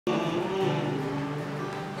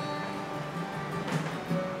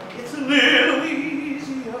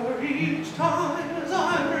times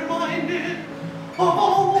I'm reminded of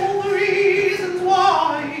all the reasons why.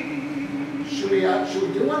 Should we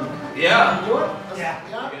do one? Yeah. Do it? Yeah.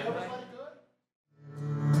 Everybody good?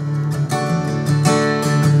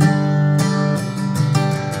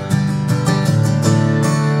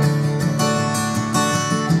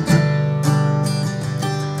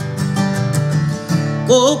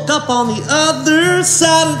 Woke up on the other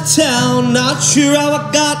side of town, not sure how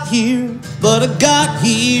I got here, but I got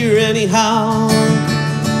here anyhow.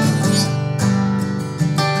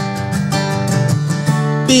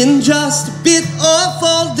 Been just a bit off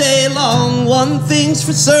all day long. One thing's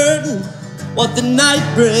for certain, what the night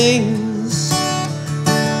brings.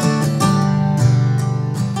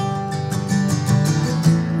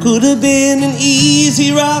 Could have been an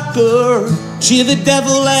easy rocker, cheer the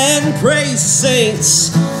devil and praise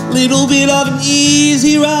saints. Little bit of an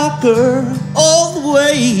easy rocker all the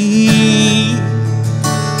way.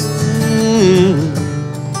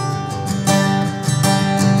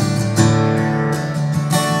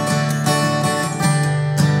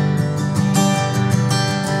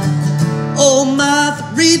 Oh,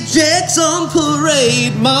 my rejects on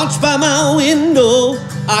parade march by my window.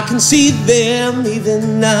 I can see them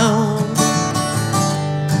even now.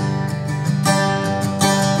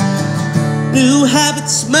 New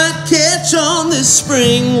habits might catch on this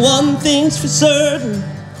spring. One thing's for certain,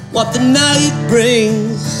 what the night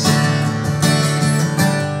brings.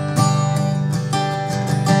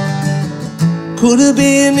 Could have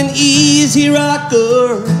been an easy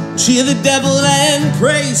rocker, cheer the devil and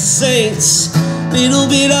praise saints. Little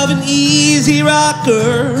bit of an easy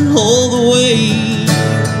rocker all the way.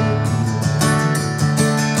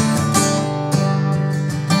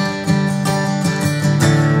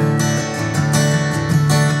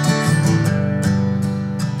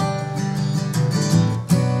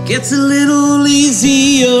 Gets a little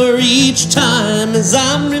easier each time as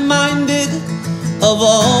I'm reminded of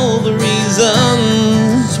all the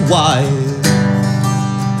reasons why.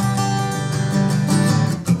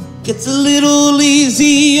 Gets a little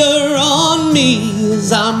easier on me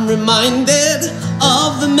as I'm reminded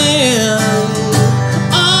of the man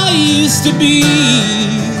I used to be.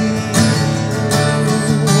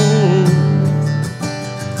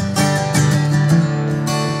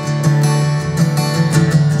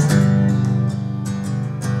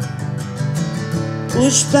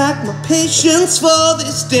 Push back my patience for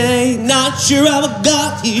this day. Not sure how I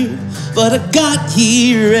got here, but I got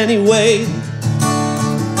here anyway.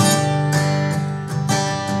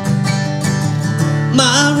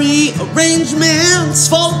 My rearrangements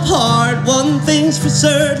fall apart. One thing's for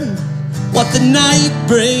certain, what the night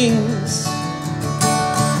brings.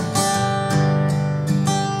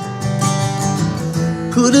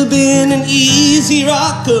 Could have been an easy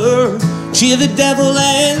rocker, cheer the devil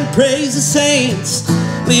and praise the saints.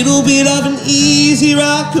 Little bit of an easy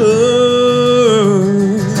rocker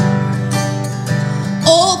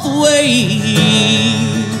all the way.